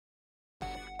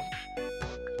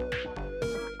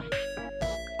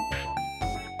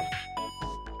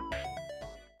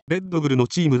レッドブルの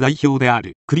チーム代表であ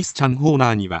るクリスチャン・ホー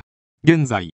ナーには、現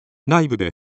在、内部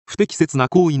で不適切な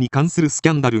行為に関するスキ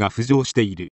ャンダルが浮上して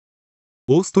いる。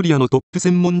オーストリアのトップ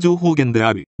専門情報源で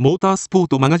あるモータースポー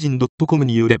トマガジン .com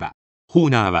によれば、ホー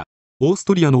ナーは、オース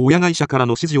トリアの親会社から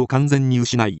の支持を完全に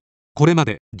失い、これま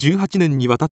で18年に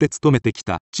わたって務めてき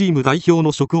たチーム代表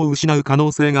の職を失う可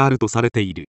能性があるとされて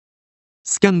いる。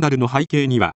スキャンダルの背景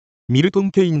には、ミルト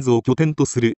ン・ケインズを拠点と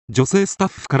する女性スタッ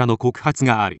フからの告発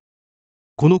がある。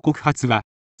この告発は、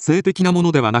性的なも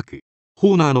のではなく、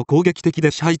ホーナーの攻撃的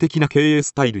で支配的な経営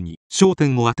スタイルに焦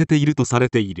点を当てているとされ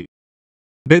ている。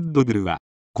レッドブルは、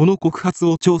この告発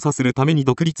を調査するために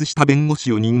独立した弁護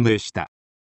士を任命した。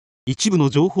一部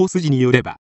の情報筋によれ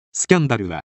ば、スキャンダル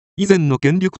は、以前の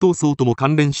権力闘争とも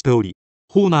関連しており、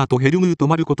ホーナーとヘルムート・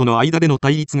マルコとの間での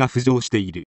対立が浮上して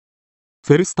いる。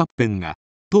フェルスタッペンが、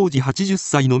当時80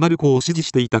歳のマルコを支持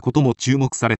していたことも注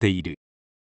目されている。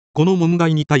この問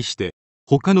題に対して、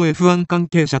他の F1 関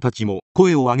係者たちも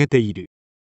声を上げている。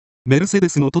メルセデ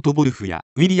スのトト・ボルフや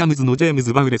ウィリアムズのジェーム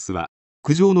ズ・バウレスは、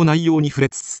苦情の内容に触れ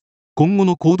つつ、今後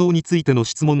の行動についての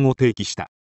質問を提起した。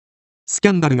スキ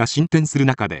ャンダルが進展する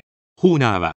中で、ホー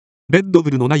ナーは、レッド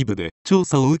ブルの内部で調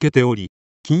査を受けており、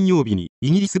金曜日に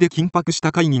イギリスで緊迫し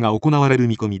た会議が行われる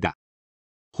見込みだ。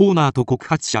ホーナーと告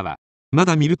発者は、ま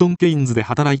だミルトン・ケインズで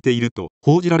働いていると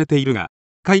報じられているが、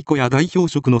解雇や代表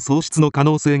職の喪失の可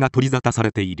能性が取り沙汰さ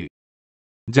れている。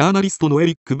ジャーナリストのエ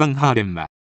リック・バンハーレンは、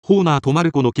ホーナーとマ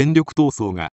ルコの権力闘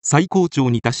争が最高潮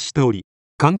に達しており、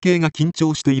関係が緊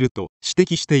張していると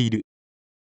指摘している。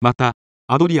また、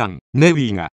アドリアン・ネウ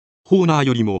ィが、ホーナー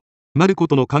よりも、マルコ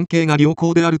との関係が良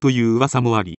好であるという噂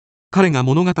もあり、彼が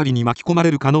物語に巻き込まれ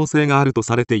る可能性があると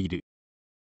されている。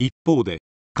一方で、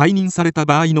解任された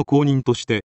場合の後任とし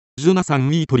て、ジョナサン・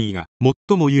ウィートリーが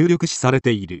最も有力視され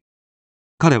ている。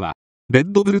彼は、レッ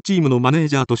ドブルチームのマネー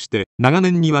ジャーとして長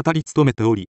年にわたり務めて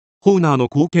おり、ホーナーの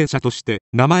後継者として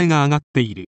名前が挙がって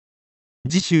いる。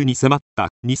次週に迫った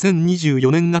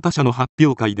2024年型車の発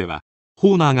表会では、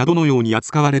ホーナーがどのように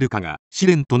扱われるかが試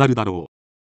練となるだろ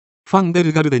う。ファンデ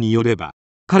ルガルデによれば、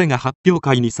彼が発表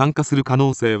会に参加する可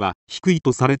能性は低い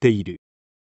とされている。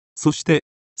そして、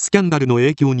スキャンダルの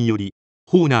影響により、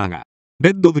ホーナーが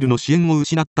レッドブルの支援を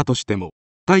失ったとしても、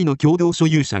タイの共同所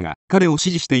有者が彼を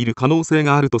支持している可能性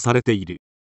があるとされている。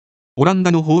オラン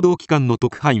ダの報道機関の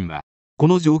特派員は、こ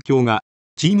の状況が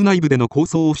チーム内部での抗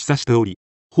争を示唆しており、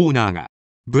ホーナーが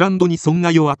ブランドに損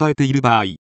害を与えている場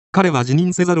合、彼は辞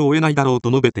任せざるを得ないだろうと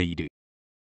述べている。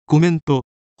コメント、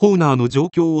ホーナーの状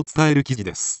況を伝える記事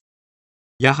です。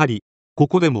やはり、こ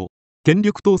こでも権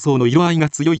力闘争の色合いが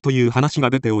強いという話が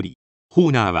出ており、ホ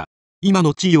ーナーは今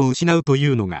の地位を失うとい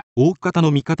うのが大方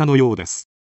の見方のようです。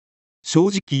正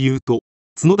直言うと、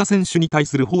角田選手に対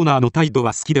するホーナーの態度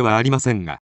は好きではありません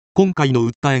が、今回の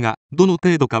訴えがどの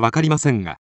程度かわかりません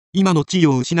が、今の地位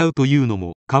を失うというの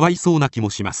もかわいそうな気も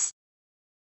します。